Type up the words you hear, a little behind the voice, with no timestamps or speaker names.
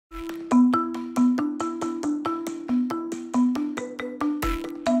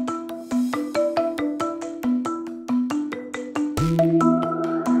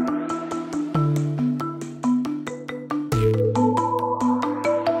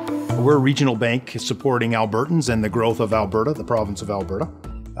We're a regional bank supporting Albertans and the growth of Alberta, the province of Alberta.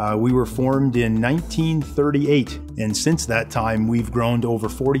 We were formed in 1938, and since that time, we've grown to over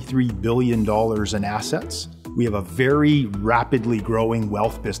 $43 billion in assets. We have a very rapidly growing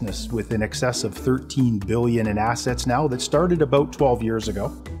wealth business with in excess of $13 billion in assets now that started about 12 years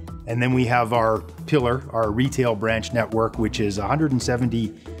ago. And then we have our pillar, our retail branch network, which is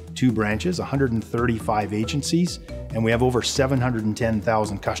 172 branches, 135 agencies, and we have over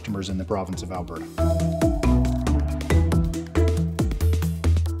 710,000 customers in the province of Alberta.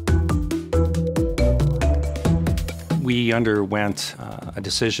 We underwent a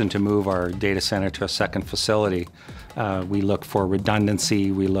decision to move our data center to a second facility. We look for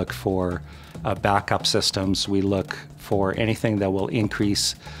redundancy, we look for backup systems, we look for anything that will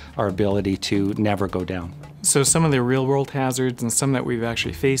increase our ability to never go down. So some of the real-world hazards and some that we've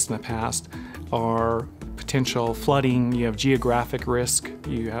actually faced in the past are potential flooding, you have geographic risk,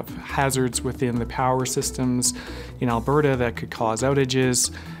 you have hazards within the power systems in Alberta that could cause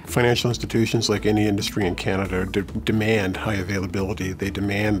outages. Financial institutions, like any industry in Canada, demand high availability. They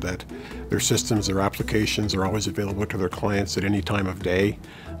demand that their systems, their applications are always available to their clients at any time of day,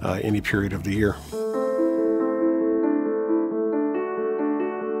 any period of the year.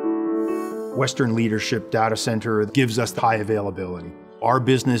 Western Leadership Data Center gives us high availability. Our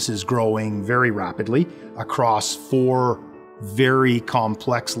business is growing very rapidly across 4 very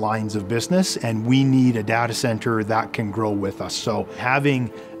complex lines of business, and we need a data center that can grow with us. So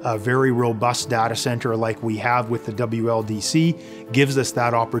having a very robust data center like we have with the WLDC gives us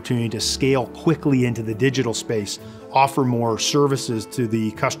that opportunity to scale quickly into the digital space, offer more services to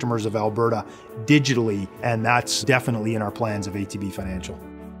the customers of Alberta digitally, and that's definitely in our plans of ATB Financial.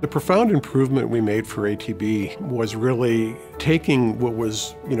 The profound improvement we made for ATB was really taking what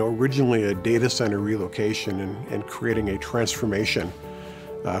was, originally a data center relocation and creating a transformation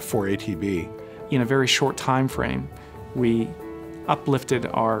for ATB. In a very short time frame, we uplifted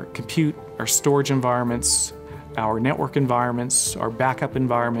our compute, our storage environments, our network environments, our backup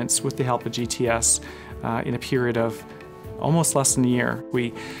environments with the help of GTS in a period of almost less than a year.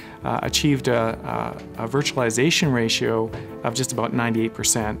 We achieved a virtualization ratio of just about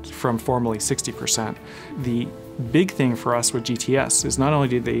 98% from formerly 60%. The big thing for us with GTS is not only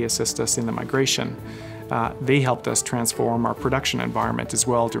did they assist us in the migration, they helped us transform our production environment as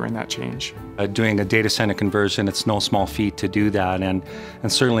well during that change. Doing a data center conversion, it's no small feat to do that, and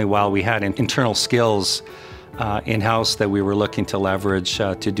certainly while we had internal skills in-house that we were looking to leverage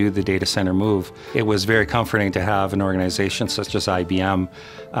to do the data center move, it was very comforting to have an organization such as IBM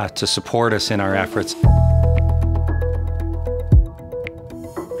to support us in our efforts.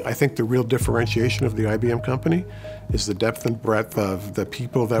 I think the real differentiation of the IBM company is the depth and breadth of the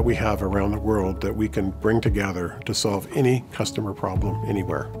people that we have around the world that we can bring together to solve any customer problem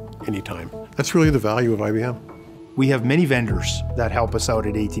anywhere, anytime. That's really the value of IBM. We have many vendors that help us out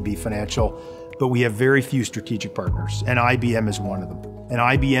at ATB Financial, but we have very few strategic partners, and IBM is one of them. And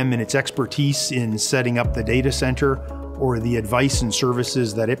IBM and its expertise in setting up the data center or the advice and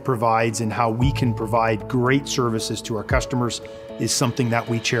services that it provides and how we can provide great services to our customers is something that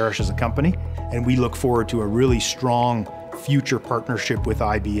we cherish as a company, and we look forward to a really strong future partnership with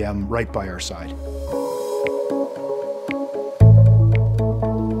IBM right by our side.